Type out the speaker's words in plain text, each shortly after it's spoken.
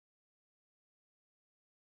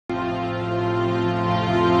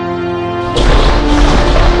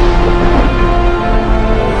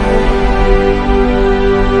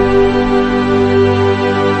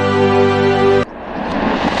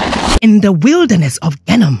In the wilderness of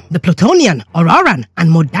Gehnom, the Plutonian, Auroran, and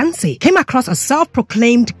Modanse came across a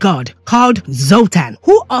self-proclaimed god called Zoltan,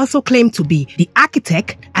 who also claimed to be the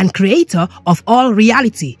architect and creator of all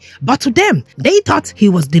reality. But to them, they thought he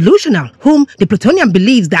was delusional, whom the Plutonian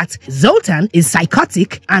believes that Zoltan is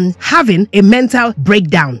psychotic and having a mental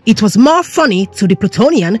breakdown. It was more funny to the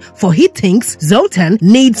Plutonian, for he thinks Zoltan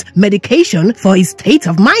needs medication for his state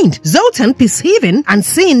of mind. Zoltan, perceiving and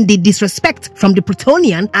seeing the disrespect from the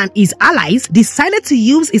Plutonian and his allies, decided to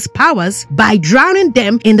use his powers by drowning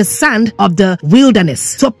them in the sand of the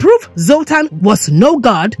wilderness. To prove Zoltan was no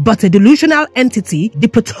god but a delusional entity, the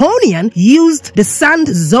Plutonian used the sand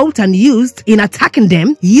Zoltan used in attacking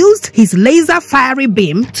them, used his laser fiery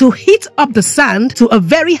beam to heat up the sand to a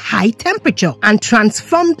very high temperature and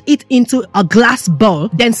transformed it into a glass ball,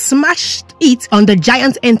 then smashed it on the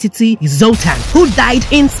giant entity Zoltan, who died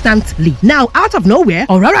instantly. Now, out of nowhere,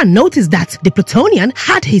 Aurora noticed that the Plutonian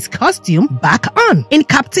had his costume back on. In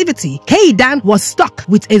captivity, Kaidan was stuck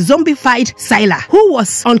with a zombified scylla who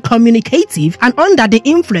was uncommunicative and under the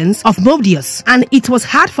influence of Mobius, and it was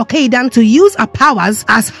hard for Kaidan to use her powers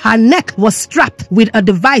as her neck was strapped with a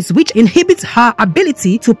device which inhibits her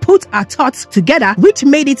ability to put her thoughts together, which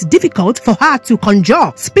made it difficult for her to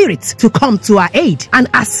conjure spirits to come to her aid. And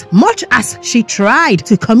as much as she tried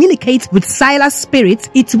to communicate with Scylla's spirit,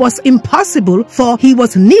 it was impossible, for he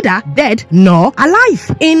was neither dead nor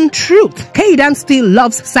alive. In truth, Kaidan still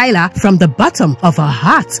loves Scylla from the bottom of her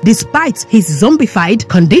heart, despite his zombified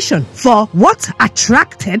condition, for what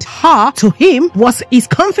attracted her to him was his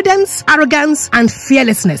confidence, arrogance, and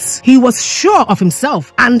fearlessness. He was sure of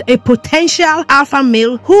himself and a potential alpha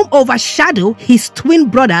male whom overshadowed his twin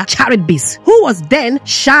brother Charrybdis, who was then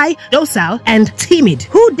shy, docile, and timid,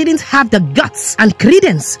 who didn't have the guts and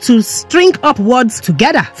credence to string up words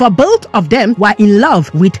together, for both of them were in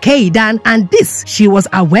love with Kaidan, and this she was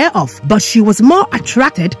aware of, but she was more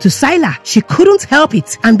attracted to Scylla. She couldn't help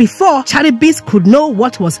it, and before Charrybdis could know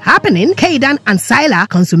what was happening, Kaidan and Scylla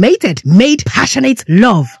consummated, made passionate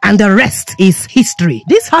love, and the rest is history.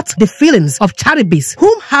 This hurt the feelings of Charrybdis,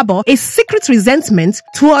 whom harbored a secret resentment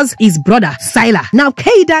towards his brother Scylla. Now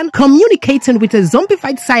Kaidan, communicating with a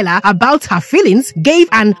zombified Scylla about her feelings, gave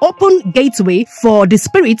an open gateway for the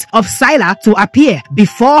spirit of Scylla to appear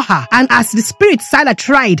before her, and as the spirit Scylla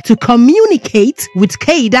tried to communicate with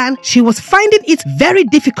Kaidan, she was finding it very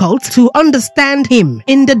difficult to understand him.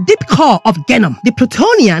 In the deep core of Gehnom, the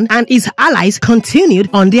Plutonian and his allies continued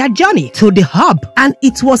on their journey to the hub, and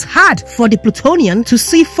it was hard for the Plutonian to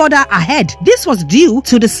see further ahead. This was due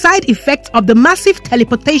to the side effect of the massive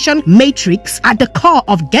teleportation matrix at the core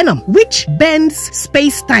of Gehnom, which bends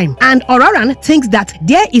space-time, and Auroran thinks that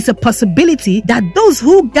there is a possibility that those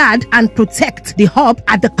who guard and protect the hub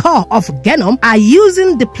at the core of Gehnom are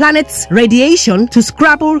using the planet's radiation to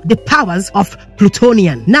scramble the powers of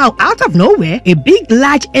Plutonian. Now, out of nowhere, a big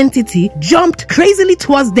large entity jumped crazily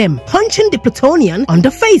towards them, punching the Plutonian on the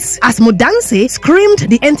face. As Modanse screamed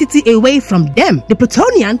the entity away from them, the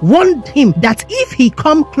Plutonian warned him that if he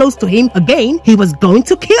come close to him again, he was going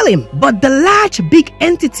to kill him. But the large big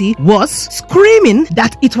entity was screaming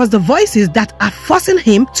that it was the voices that are forcing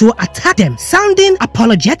him to attack them, sounding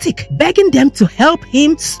apologetic, begging them to help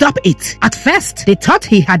him stop it. At first, they thought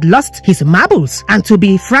he had lost his marbles, and to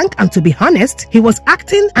be frank and to be honest, he was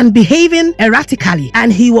acting and behaving erratically,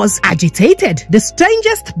 and he was agitated. The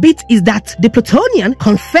strangest bit is that the Plutonian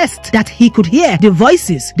confessed that he could hear the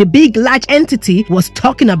voices the big large entity was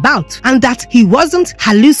talking about, and that he wasn't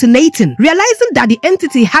hallucinating. Realizing that the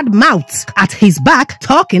entity had mouths at his back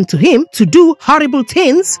talking to him to do horrible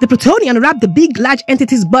things, the Plutonian wrapped the big large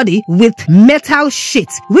entity's body with metal sheet,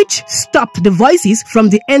 which stopped the voices from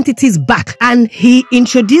the entity's back, and he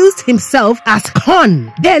introduced himself as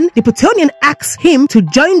Khan. Then the Plutonian asked him to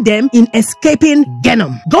join them in escaping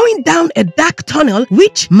Gehnom. Going down a dark tunnel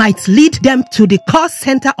which might lead them to the core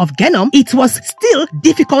center of Gehnom, it was still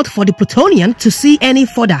difficult for the Plutonian to see any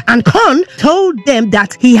further, and Khan told them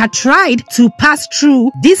that he had tried to pass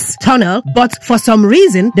through this tunnel, but for some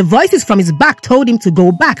reason the voices from his back told him to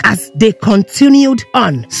go back. As they continued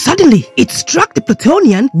on, suddenly it struck the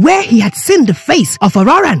Plutonian where he had seen the face of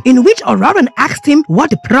Auroran, in which Auroran asked him what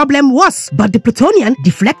the problem was, but the Plutonian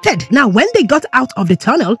deflected. Now when they got out of the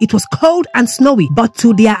tunnel, it was cold and snowy, but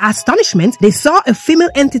to their astonishment, they saw a female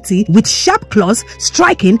entity with sharp claws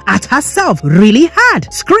striking at herself really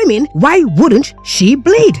hard, screaming, why wouldn't she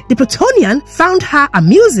bleed? The Plutonian found her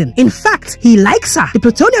amusing. In fact, he likes her. The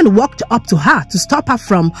Plutonian walked up to her to stop her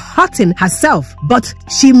from hurting herself, but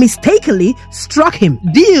she mistakenly struck him.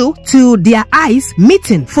 The due to their eyes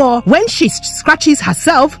meeting. For when she scratches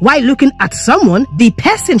herself while looking at someone, the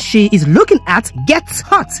person she is looking at gets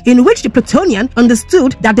hurt, in which the Plutonian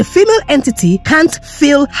understood that the female entity can't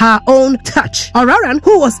feel her own touch. Auroran,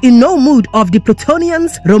 who was in no mood of the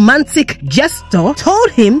Plutonian's romantic gesture, told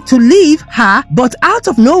him to leave her, but out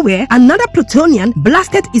of nowhere, another Plutonian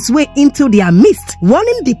blasted his way into their midst,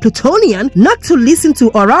 warning the Plutonian not to listen to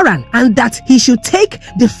Auroran and that he should take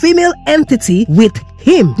the female entity with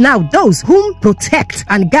him. Now, those whom protect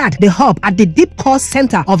and guard the hub at the deep core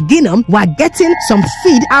center of Gehnom were getting some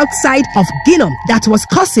feed outside of Gehnom that was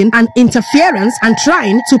causing an interference and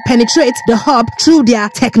trying to penetrate the hub through their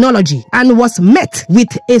technology, and was met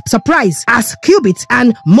with a surprise as Qubit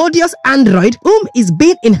and Modius android, whom is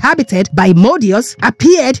being inhabited by Modius,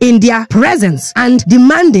 appeared in their presence and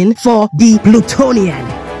demanding for the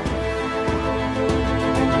Plutonian.